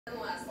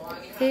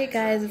Hey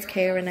guys, it's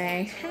Kay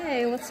Renee.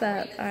 Hey, what's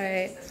up?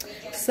 Alright,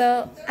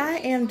 so I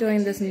am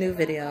doing this new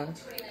video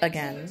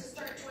again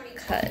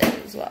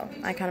because, well,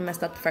 I kind of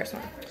messed up the first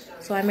one.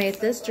 So I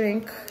made this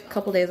drink a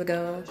couple days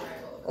ago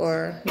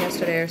or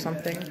yesterday or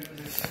something.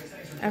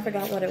 I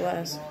forgot what it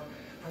was.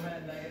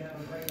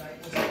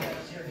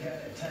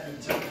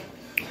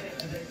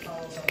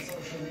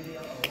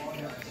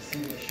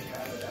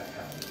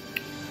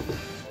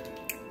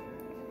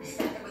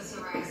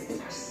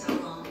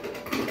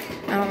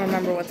 I don't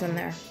remember what's in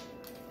there.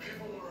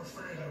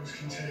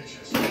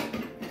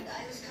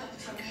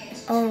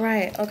 Oh,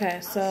 right. Okay,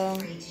 so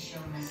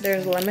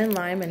there's lemon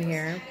lime in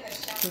here.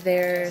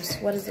 There's,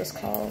 what is this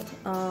called?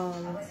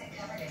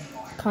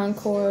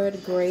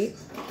 Concord grape.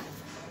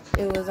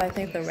 It was, I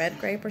think, the red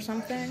grape or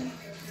something.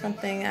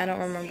 Something, I don't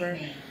remember.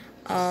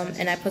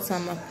 And I put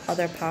some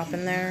other pop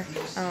in there.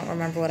 I don't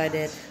remember what I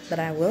did, but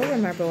I will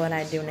remember what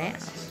I do now.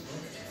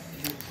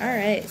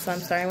 Alright, so I'm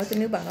starting with the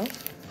new bottle.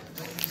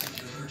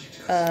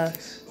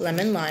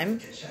 Lemon lime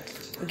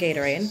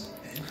Gatorade.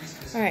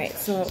 Alright,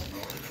 so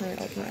let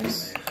me open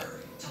this.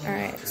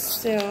 Alright,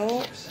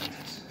 so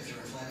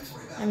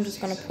I'm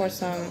just gonna pour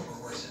some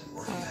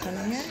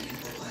in here.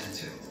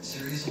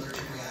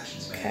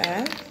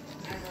 Okay.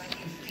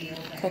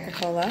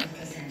 Coca-Cola.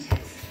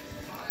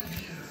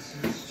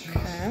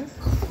 Okay.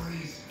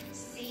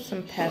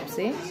 Some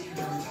Pepsi.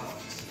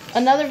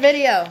 Another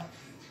video.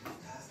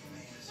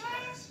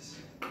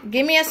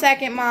 Give me a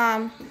second,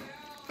 Mom.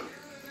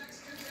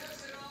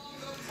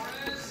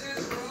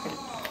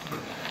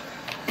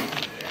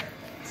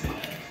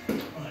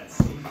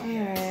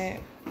 Alright,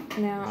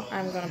 now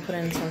I'm gonna put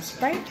in some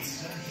Sprite.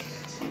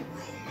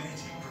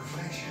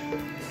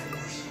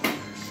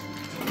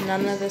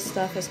 None of this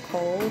stuff is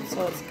cold,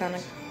 so it's kind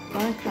of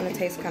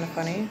tastes kind of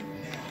funny.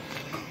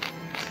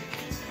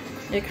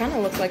 It kind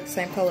of looks like the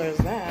same color as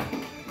that.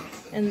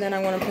 And then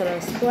I want to put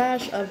a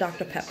splash of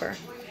Dr. Pepper.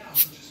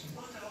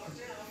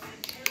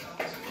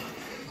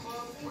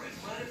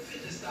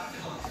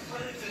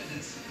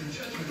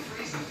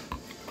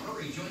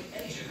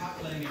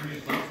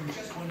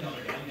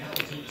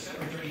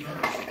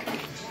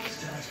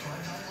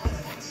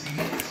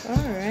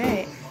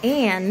 Alright,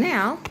 and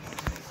now,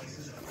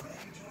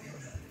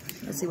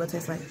 let's see what it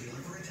tastes like.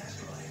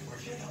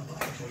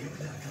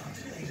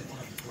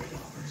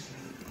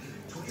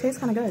 Tastes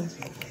kind of good.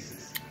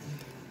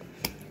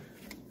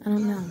 I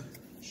don't know.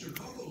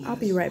 I'll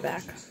be right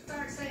back.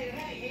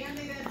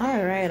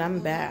 Alright, I'm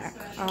back.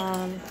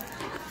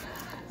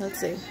 Let's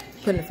see.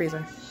 Put in the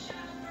freezer.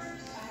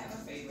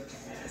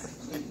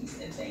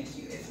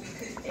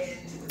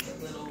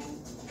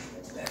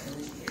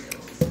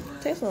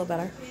 Tastes a little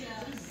better.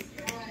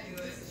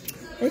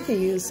 It could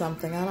use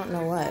something. I don't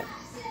know what.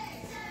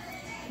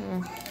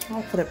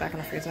 I'll put it back in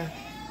the freezer.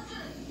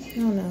 I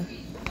don't know.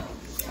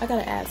 I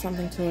gotta add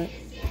something to it.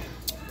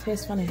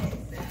 Tastes funny.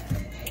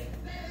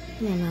 I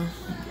don't know.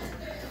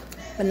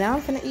 But now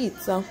I'm gonna eat,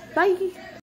 so bye!